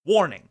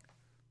Warning: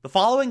 the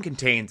following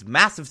contains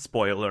massive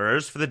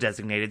spoilers for the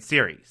designated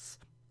series.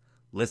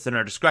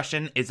 Listener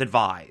discretion is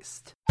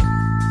advised.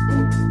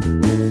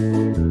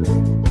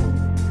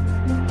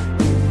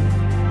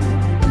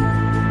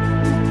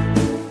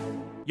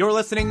 You're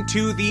listening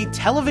to the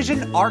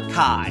Television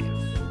Archive,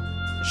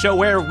 a show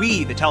where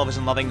we, the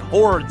television-loving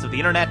hordes of the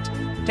internet,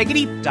 take a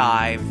deep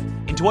dive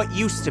into what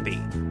used to be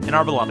in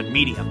our beloved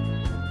medium.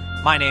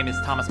 My name is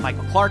Thomas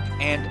Michael Clark,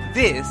 and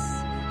this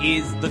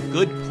is The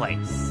Good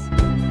Place.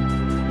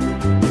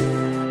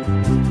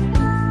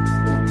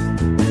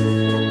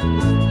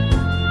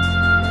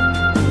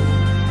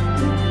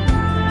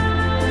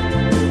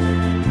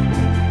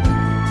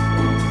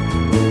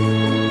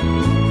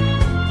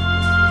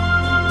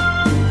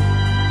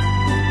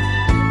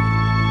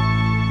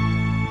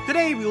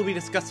 Today we will be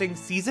discussing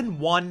Season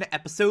 1,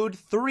 Episode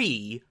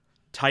 3,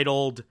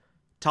 titled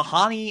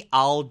Tahani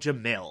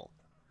Al-Jamil.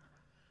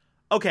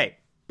 Okay,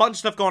 bunch of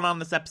stuff going on in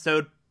this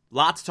episode,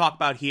 lots to talk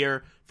about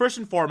here. First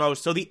and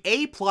foremost, so the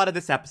A-plot of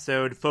this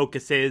episode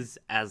focuses,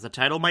 as the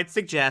title might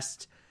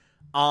suggest,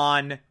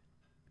 on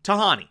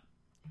Tahani.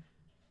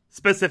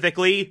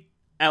 Specifically,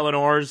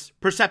 Eleanor's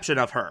perception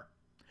of her.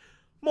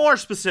 More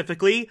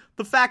specifically,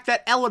 the fact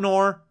that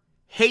Eleanor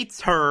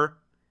hates her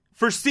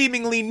for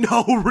seemingly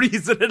no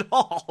reason at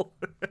all.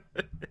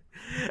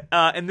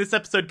 And this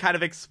episode kind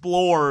of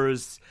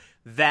explores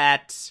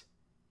that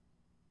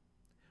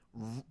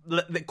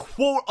the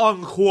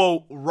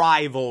quote-unquote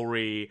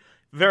rivalry,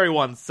 very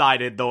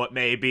one-sided though it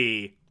may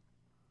be,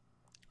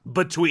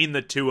 between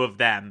the two of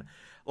them.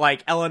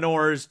 Like,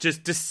 Eleanor's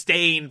just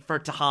disdain for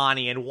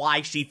Tahani and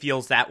why she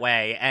feels that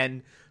way,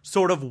 and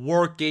sort of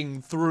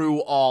working through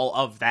all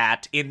of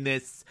that in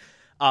this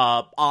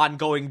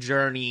ongoing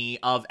journey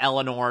of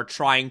Eleanor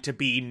trying to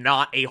be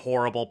not a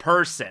horrible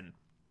person.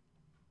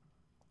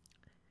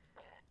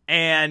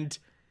 And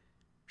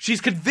she's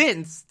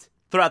convinced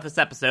throughout this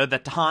episode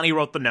that Tahani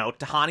wrote the note,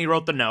 Tahani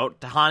wrote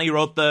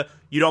the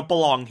 "you don't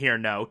belong here"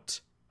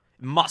 note.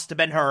 It must have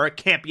been her, it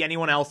can't be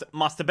anyone else, it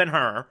must have been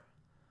her.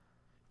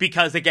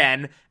 Because,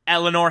 again,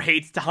 Eleanor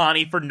hates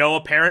Tahani for no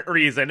apparent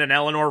reason, and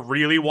Eleanor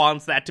really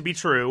wants that to be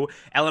true.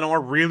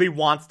 Eleanor really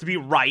wants to be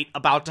right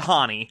about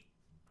Tahani.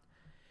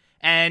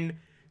 And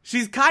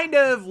she's kind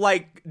of,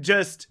 like,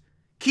 just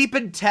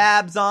keeping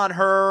tabs on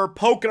her,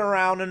 poking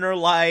around in her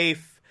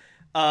life,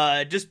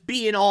 just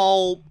being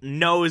all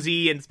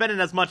nosy and spending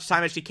as much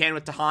time as she can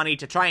with Tahani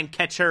to try and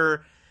catch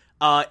her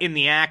in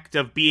the act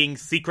of being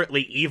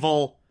secretly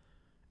evil,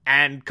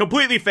 and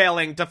completely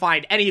failing to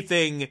find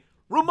anything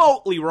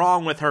remotely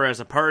wrong with her as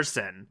a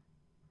person.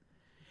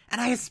 And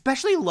I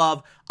especially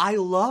love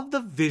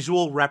the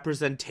visual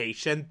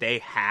representation they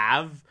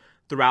have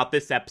throughout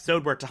this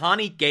episode, where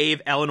Tahani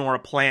gave Eleanor a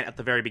plant at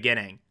the very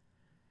beginning.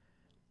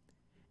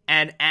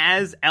 And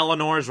as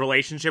Eleanor's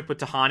relationship with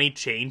Tahani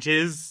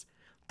changes,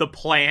 the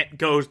plant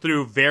goes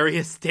through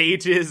various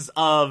stages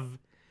of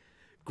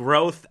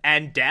growth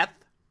and death.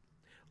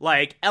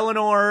 Like,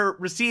 Eleanor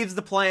receives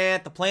the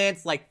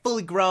plant's like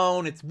fully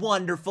grown, it's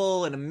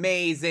wonderful and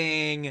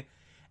amazing,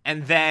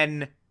 and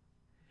then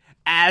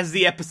as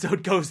the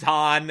episode goes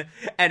on,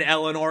 and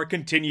Eleanor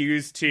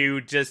continues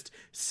to just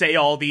say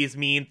all these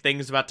mean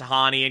things about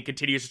Tahani and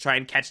continues to try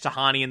and catch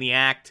Tahani in the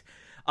act,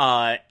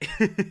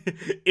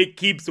 it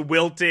keeps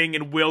wilting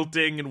and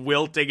wilting and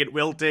wilting and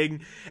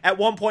wilting. At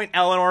one point,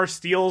 Eleanor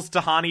steals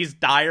Tahani's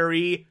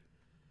diary,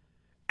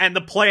 and the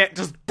plant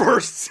just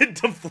bursts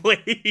into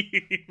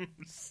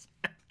flames.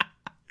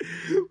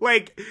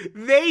 Like,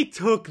 they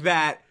took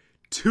that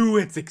to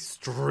its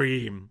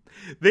extreme.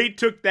 They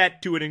took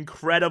that to an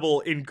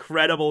incredible,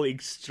 incredible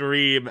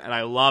extreme, and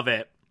I love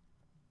it.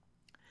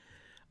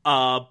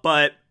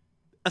 But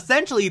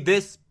essentially,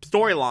 this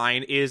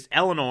storyline is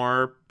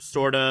Eleanor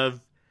sort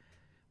of,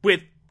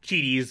 with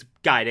Chidi's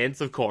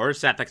guidance, of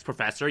course, ethics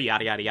professor,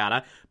 yada yada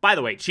yada. By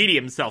the way, Chidi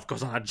himself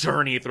goes on a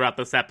journey throughout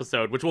this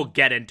episode, which we'll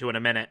get into in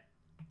a minute.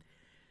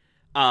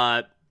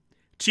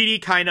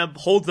 Chidi kind of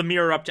holds the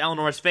mirror up to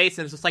Eleanor's face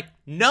and is just like,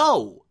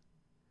 no!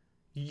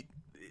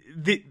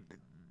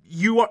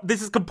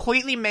 This is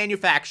completely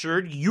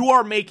manufactured. You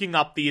are making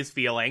up these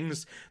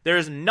feelings.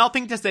 There's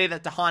nothing to say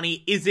that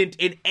Tahani isn't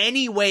in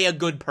any way a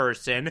good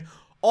person.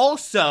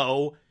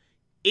 Also,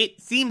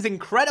 it seems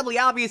incredibly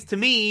obvious to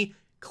me,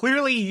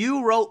 clearly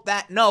you wrote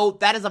that note.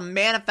 That is a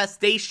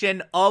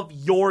manifestation of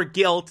your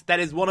guilt. That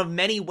is one of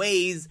many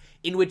ways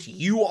in which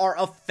you are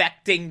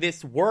affecting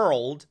this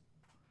world.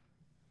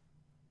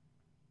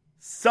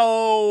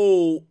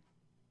 So,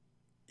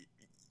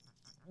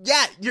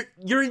 yeah,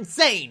 you're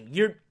insane.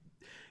 You're,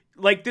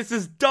 like, this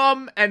is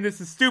dumb, and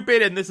this is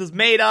stupid, and this is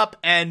made up,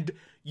 and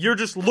you're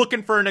just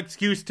looking for an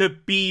excuse to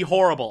be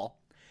horrible.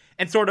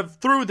 And sort of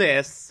through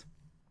this,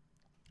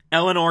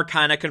 Eleanor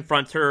kind of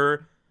confronts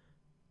her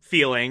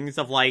feelings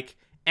of, like,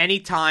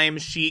 anytime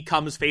she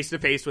comes face to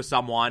face with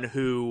someone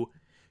who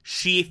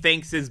she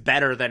thinks is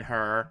better than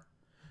her,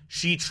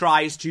 she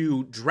tries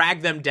to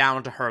drag them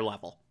down to her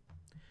level.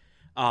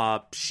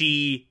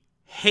 She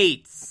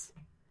hates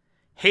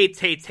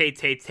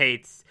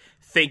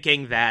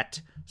thinking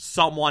that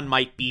someone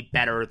might be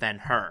better than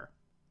her.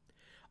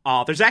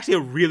 There's actually a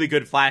really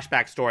good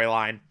flashback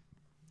storyline,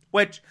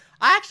 which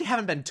I actually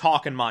haven't been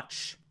talking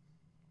much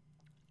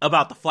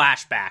about the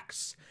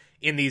flashbacks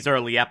in these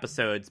early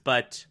episodes,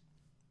 but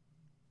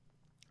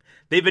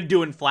they've been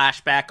doing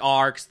flashback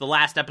arcs. The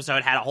last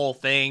episode had a whole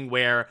thing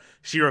where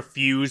she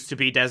refused to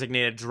be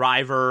designated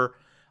driver,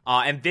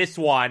 and this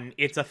one,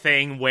 it's a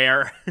thing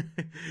where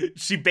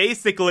she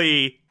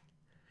basically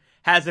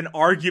has an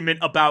argument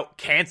about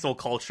cancel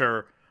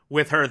culture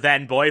with her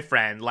then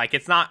boyfriend. Like,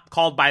 it's not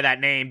called by that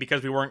name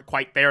because we weren't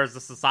quite there as a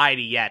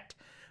society yet,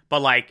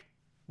 but like,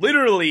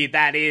 literally,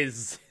 that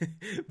is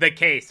the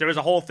case. There was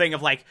a whole thing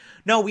of like,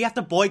 no, we have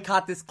to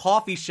boycott this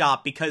coffee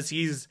shop because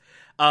he's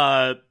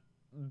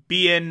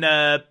being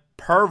a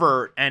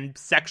pervert and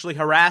sexually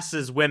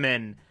harasses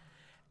women.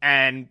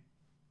 And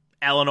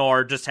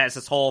Eleanor just has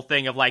this whole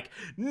thing of like,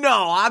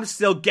 no, I'm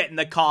still getting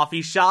the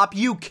coffee shop.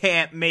 You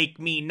can't make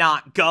me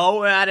not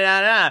go. And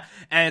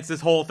it's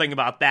this whole thing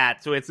about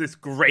that. So it's this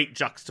great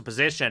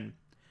juxtaposition.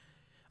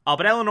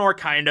 But Eleanor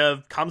kind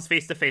of comes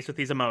face to face with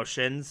these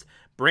emotions,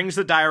 brings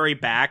the diary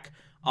back,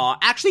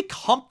 actually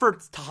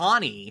comforts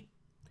Tahani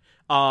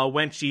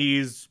when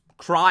she's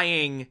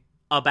crying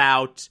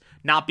about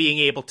not being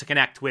able to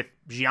connect with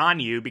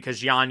Jianyu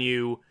because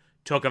Jianyu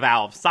took a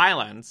vow of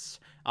silence.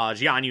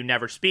 Jianyu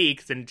never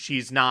speaks, and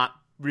she's not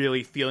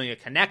really feeling a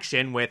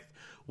connection with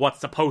what's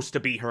supposed to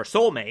be her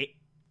soulmate.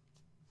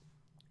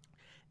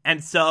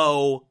 And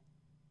so,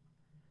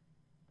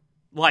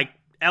 like,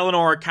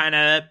 Eleanor kind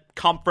of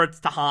comforts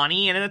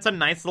Tahani, and it's a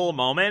nice little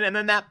moment, and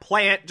then that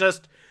plant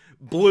just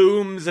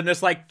blooms and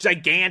is, like,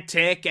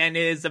 gigantic and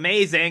is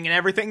amazing, and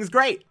everything's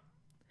great.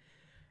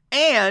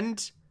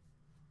 And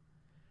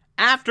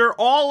after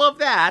all of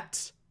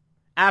that,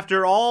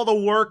 after all the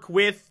work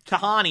with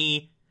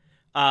Tahani,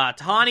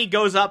 Tahani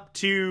goes up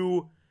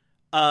to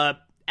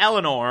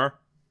Eleanor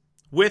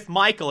with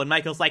Michael, and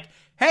Michael's like,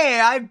 hey,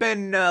 I've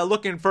been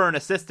looking for an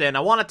assistant. I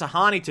wanted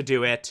Tahani to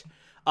do it.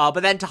 But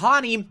then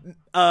Tahani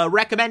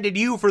recommended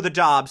you for the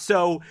job,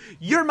 so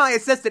you're my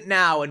assistant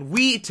now, and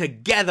we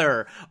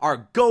together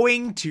are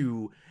going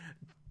to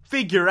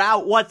figure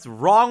out what's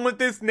wrong with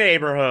this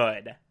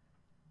neighborhood.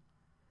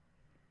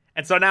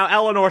 And so now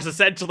Eleanor's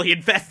essentially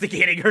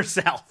investigating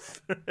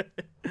herself,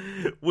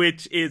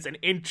 which is an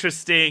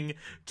interesting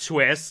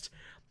twist.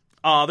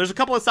 There's a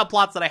couple of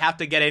subplots that I have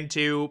to get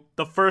into.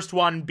 The first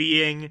one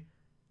being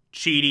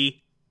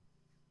Chidi.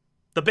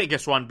 The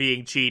biggest one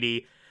being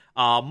Chidi.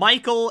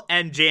 Michael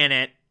and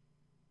Janet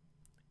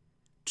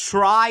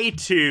try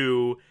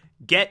to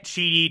get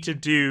Chidi to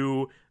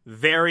do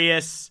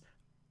various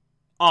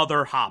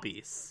other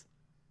hobbies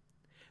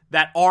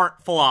that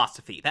aren't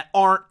philosophy, that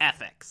aren't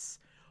ethics.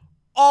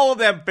 All of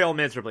them fail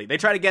miserably. They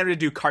try to get him to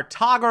do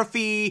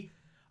cartography,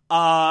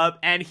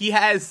 and he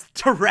has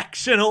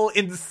directional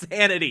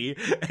insanity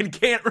and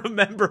can't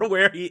remember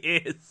where he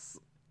is.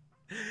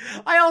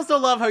 I also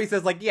love how he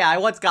says, like, yeah, I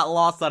once got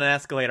lost on an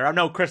escalator. I'm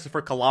no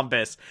Christopher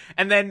Columbus.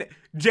 And then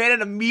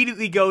Janet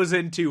immediately goes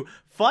into,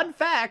 fun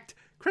fact,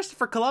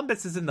 Christopher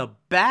Columbus is in the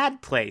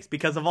bad place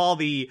because of all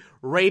the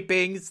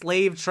raping,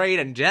 slave trade,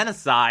 and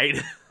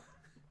genocide.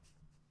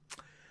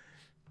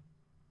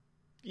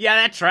 Yeah,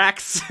 that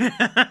tracks.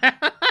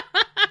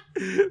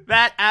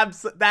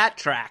 That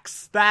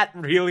tracks. That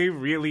really,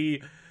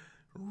 really,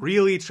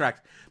 really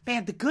tracks.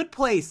 Man, The Good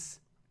Place,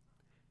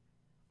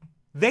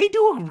 they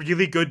do a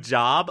really good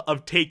job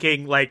of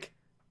taking, like,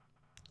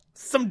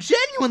 some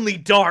genuinely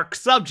dark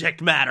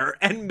subject matter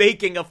and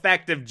making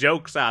effective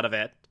jokes out of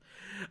it.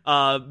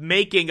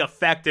 Making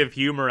effective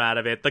humor out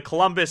of it. The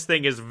Columbus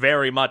thing is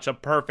very much a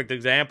perfect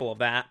example of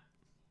that.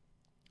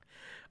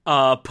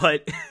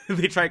 But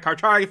they try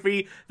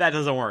cartography, that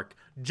doesn't work.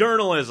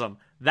 Journalism,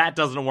 that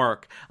doesn't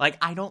work. Like,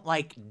 I don't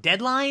like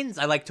deadlines,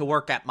 I like to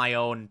work at my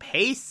own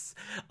pace.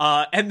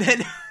 And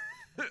then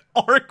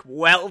arc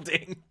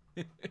welding.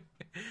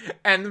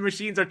 And the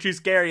machines are too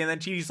scary, and then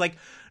Chidi's like,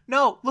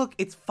 no, look,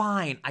 it's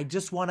fine. I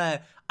just wanna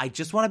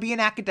be an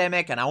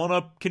academic, and I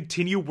wanna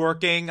continue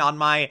working on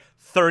my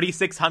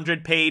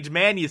 3,600 page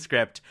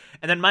manuscript.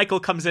 And then Michael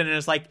comes in and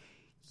is like,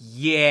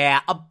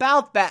 yeah,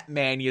 about that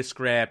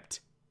manuscript,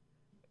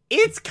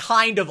 it's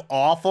kind of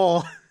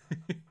awful.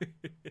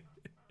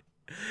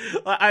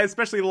 I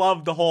especially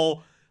love the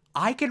whole,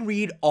 I can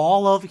read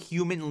all of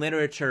human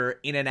literature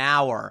in an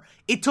hour.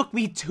 It took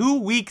me 2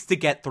 weeks to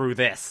get through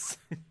this.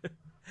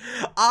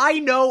 I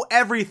know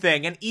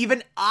everything, and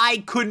even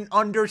I couldn't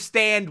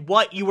understand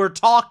what you were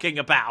talking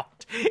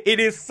about. It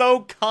is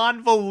so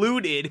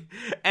convoluted,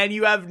 and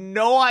you have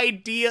no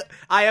idea.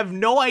 I have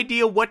no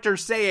idea what you're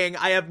saying.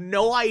 I have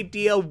no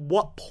idea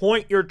what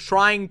point you're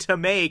trying to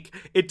make.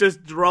 It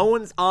just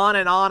drones on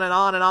and on and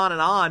on and on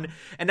and on.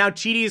 And now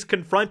Chidi is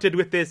confronted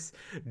with this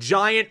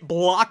giant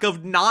block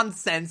of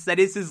nonsense that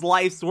is his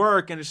life's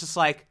work, and it's just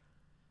like,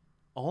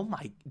 oh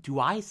my,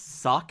 do I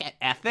suck at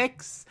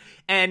ethics?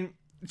 And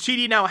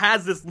Chidi now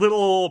has this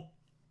little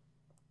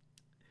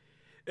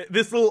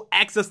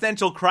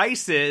existential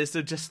crisis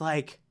of just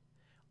like,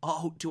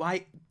 oh,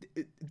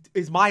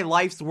 is my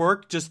life's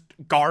work just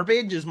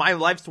garbage? Is my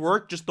life's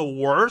work just the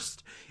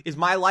worst? Is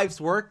my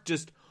life's work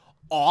just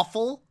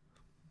awful?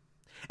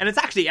 And it's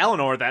actually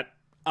Eleanor that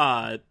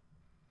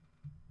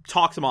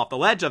talks him off the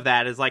ledge of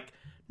that, is like,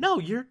 no,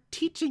 you're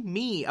teaching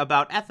me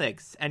about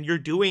ethics, and you're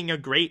doing a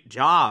great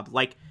job.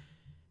 Like,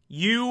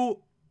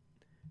 you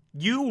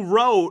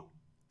wrote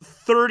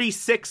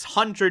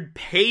 3,600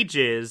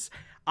 pages.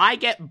 I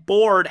get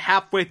bored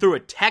halfway through a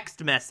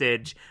text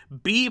message.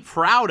 Be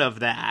proud of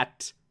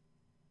that.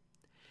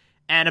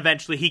 And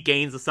eventually he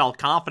gains the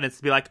self-confidence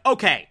to be like,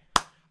 okay,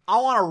 I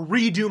want to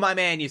redo my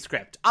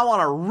manuscript. I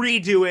want to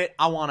redo it.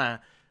 I want to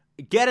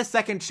get a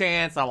second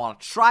chance. I want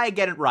to try and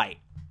get it right.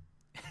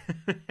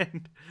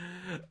 And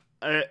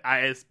I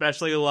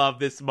especially love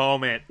this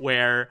moment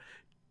where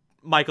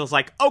Michael's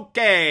like,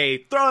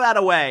 okay, throw that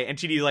away. And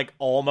Chidi, like,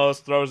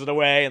 almost throws it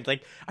away. And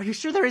like, are you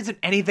sure there isn't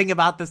anything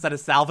about this that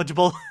is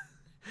salvageable?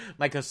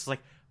 Michael's just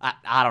like,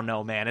 I don't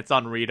know, man. It's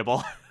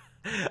unreadable.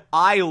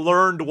 I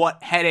learned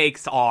what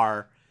headaches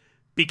are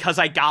because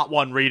I got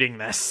one reading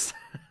this.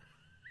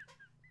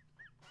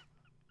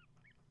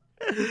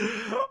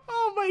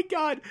 Oh my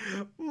god.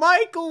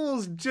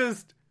 Michael's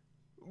just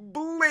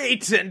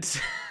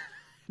blatant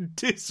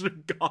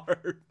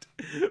disregard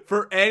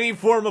for any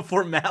form of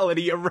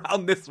formality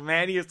around this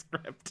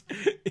manuscript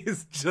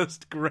is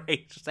just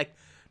great. Just like,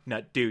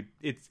 no, dude,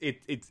 it's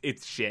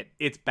shit.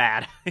 It's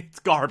bad. It's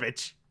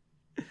garbage.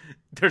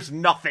 There's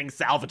nothing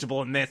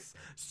salvageable in this.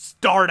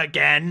 Start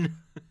again.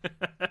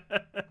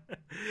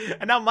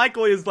 And now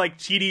Michael is like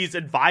Chidi's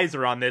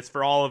advisor on this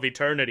for all of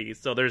eternity,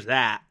 so there's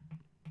that.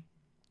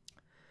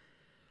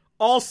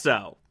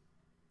 Also,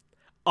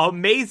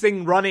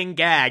 amazing running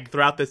gag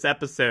throughout this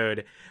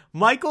episode.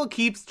 Michael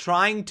keeps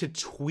trying to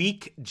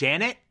tweak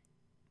Janet.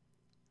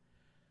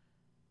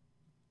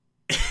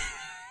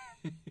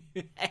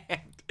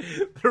 And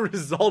the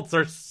results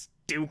are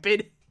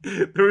stupid.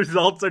 The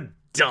results are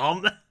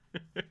dumb.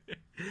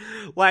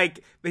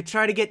 Like, they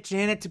try to get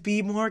Janet to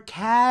be more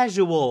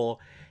casual,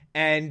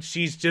 and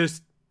she's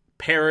just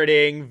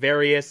parroting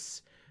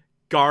various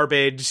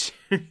garbage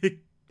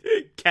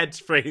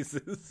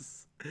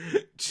catchphrases.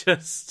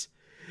 Just,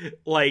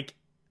 like,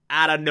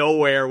 out of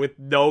nowhere with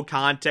no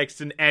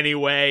context in any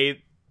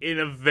way, in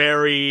a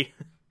very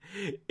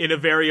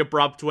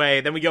abrupt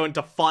way. Then we go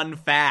into fun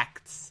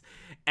facts,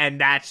 and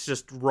that's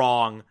just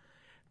wrong.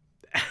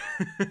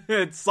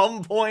 At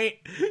some point,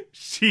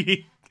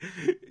 she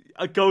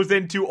goes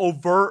into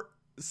overt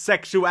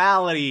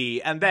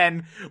sexuality, and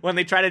then when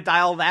they try to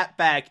dial that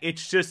back,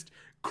 it's just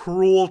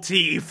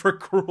cruelty for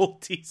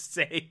cruelty's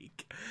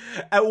sake.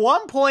 At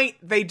one point,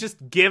 they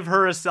just give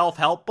her a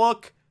self-help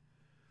book,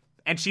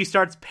 and she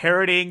starts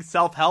parroting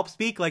self-help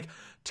speak, like,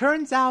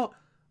 turns out,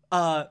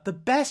 the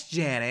best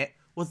Janet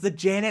was the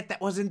Janet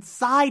that was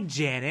inside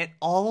Janet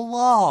all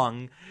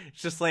along.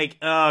 It's just like,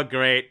 oh,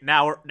 great.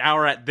 Now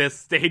we're at this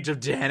stage of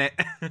Janet.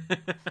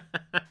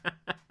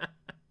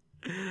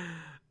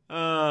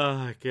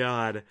 Oh,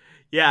 God.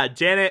 Yeah,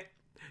 Janet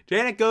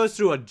goes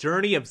through a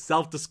journey of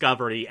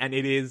self-discovery, and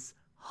it is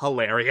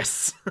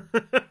hilarious.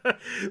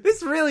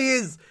 This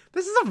is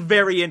a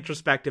very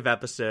introspective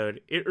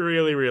episode. It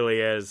really, really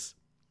is.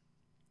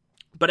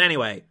 But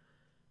anyway,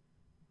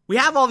 we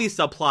have all these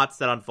subplots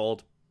that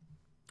unfold,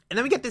 and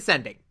then we get this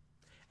ending.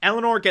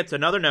 Eleanor gets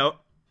another note.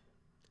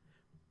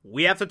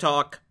 We have to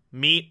talk.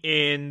 Meet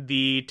in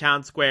the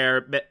town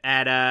square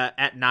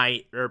at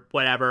night or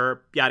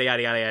whatever. Yada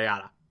yada yada yada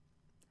yada.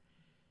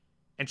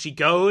 And she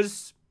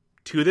goes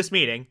to this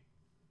meeting,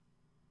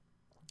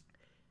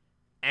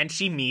 and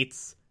she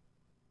meets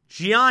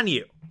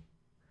Jianyu.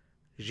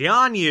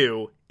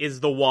 Jianyu is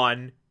the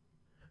one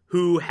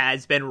who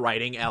has been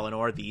writing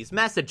Eleanor these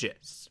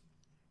messages.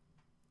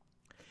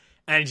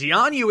 And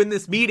Jianyu in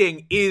this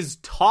meeting is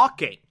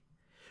talking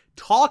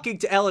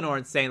to Eleanor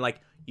and saying,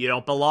 like, you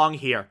don't belong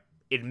here.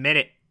 Admit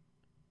it.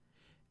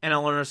 And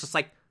Eleanor's just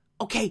like,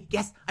 okay,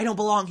 yes, I don't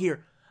belong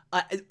here.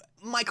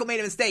 Michael made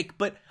a mistake,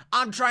 but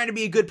I'm trying to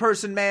be a good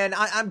person, man.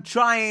 I'm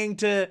trying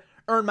to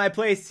earn my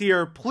place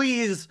here.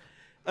 Please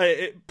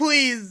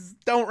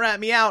don't rat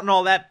me out, and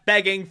all that,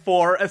 begging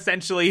for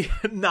essentially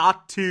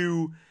not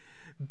to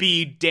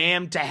be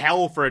damned to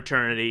hell for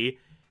eternity.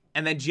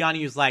 And then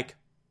Jianyu's like,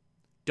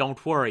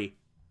 don't worry,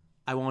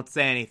 I won't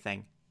say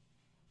anything.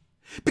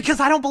 Because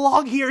I don't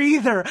belong here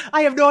either.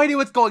 I have no idea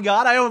what's going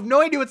on. I have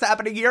no idea what's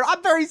happening here.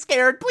 I'm very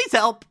scared. Please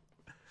help.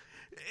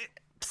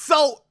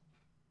 So,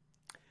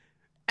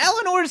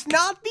 Eleanor's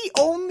not the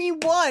only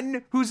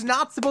one who's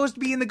not supposed to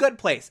be in the good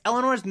place.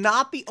 Eleanor's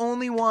not the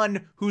only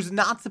one who's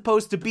not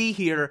supposed to be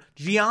here.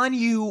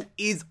 Jianyu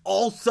is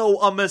also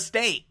a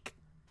mistake.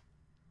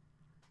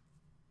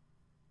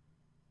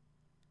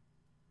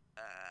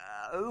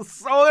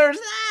 So there's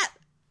that.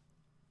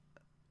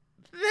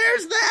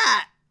 There's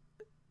that.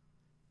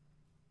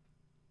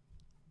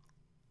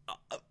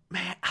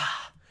 Man,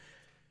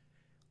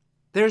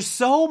 there's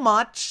so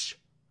much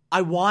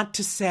I want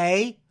to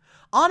say.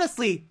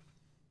 Honestly,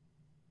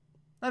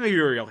 let me be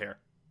real here.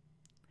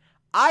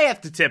 I have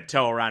to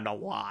tiptoe around a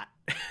lot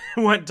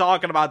when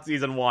talking about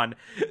season 1.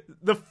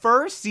 The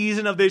first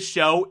season of this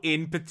show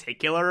in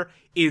particular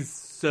is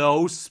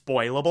so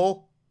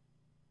spoilable.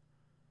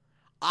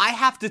 I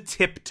have to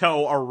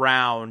tiptoe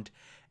around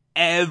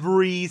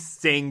every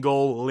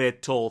single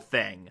little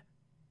thing.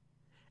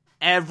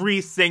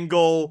 Every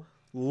single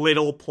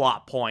little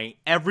plot point.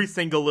 Every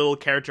single little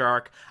character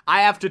arc.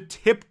 I have to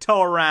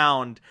tiptoe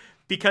around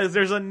because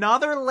there's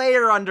another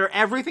layer under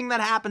everything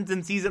that happens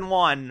in season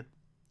 1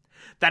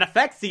 that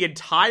affects the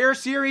entire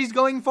series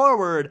going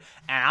forward,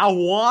 and I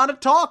want to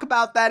talk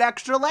about that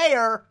extra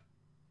layer.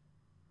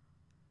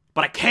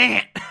 But I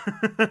can't.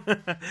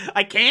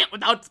 I can't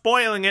without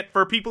spoiling it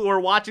for people who are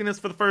watching this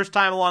for the first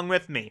time along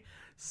with me.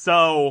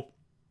 So,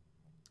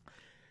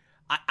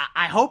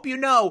 I hope you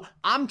know,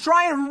 I'm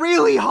trying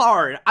really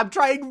hard. I'm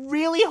trying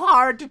really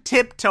hard to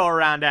tiptoe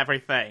around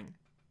everything.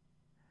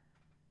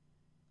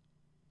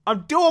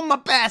 I'm doing my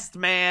best,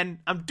 man.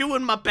 I'm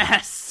doing my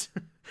best.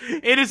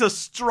 It is a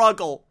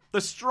struggle.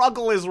 The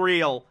struggle is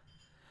real.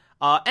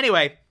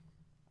 Anyway,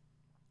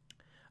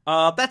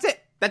 that's it.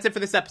 That's it for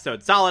this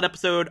episode. Solid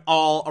episode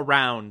all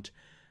around.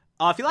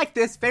 If you like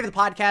this, favorite the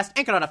podcast,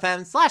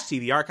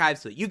 anchor.fm/TV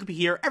archives so that you can be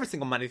here every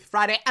single Monday through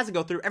Friday as I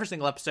go through every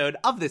single episode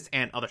of this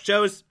and other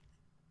shows.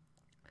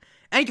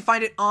 And you can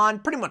find it on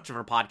pretty much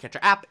whatever podcatcher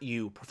app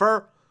you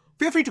prefer.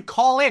 Feel free to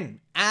call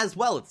in as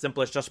well. It's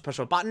simple as just push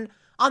a button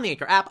on the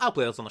Anchor app. I'll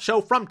play those on the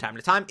show from time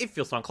to time if you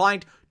feel so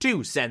inclined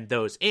to send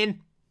those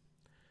in.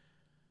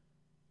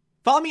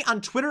 Follow me on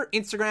Twitter,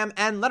 Instagram,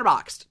 and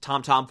Letterboxd,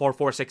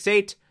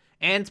 TomTom4468,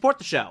 and support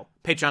the show.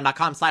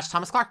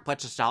 Patreon.com/Thomas Clark.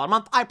 Pledge just $1 a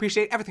month. I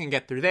appreciate everything you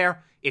get through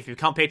there. If you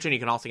become patron, you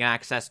can also get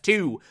access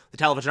to the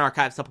Television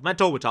Archive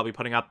Supplemental, which I'll be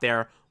putting up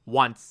there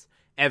once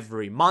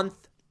every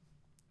month.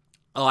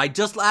 I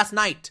just last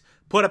night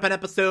put up an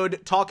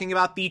episode talking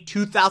about the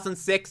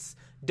 2006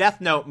 Death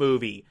Note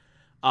movie,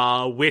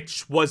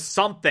 which was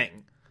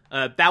something.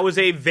 That was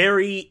a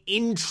very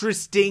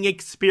interesting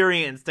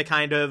experience to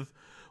kind of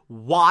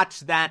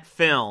watch that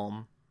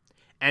film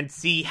and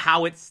see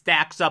how it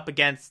stacks up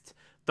against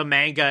the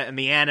manga and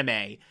the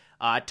anime.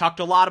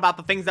 Talked a lot about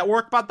the things that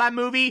work about that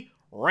movie,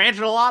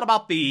 ranted a lot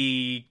about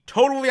the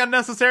totally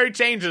unnecessary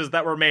changes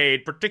that were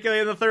made,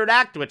 particularly in the third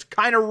act, which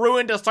kind of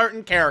ruined a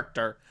certain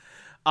character.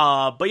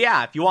 But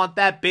yeah, if you want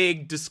that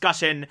big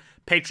discussion,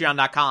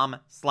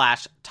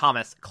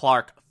 patreon.com/Thomas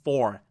Clark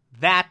for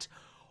that.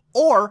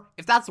 Or,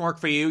 if that doesn't work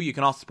for you, you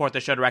can also support the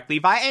show directly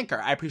via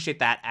Anchor. I appreciate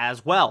that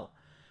as well.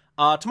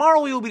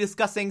 Tomorrow we will be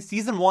discussing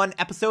Season 1,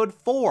 Episode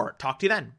 4. Talk to you then.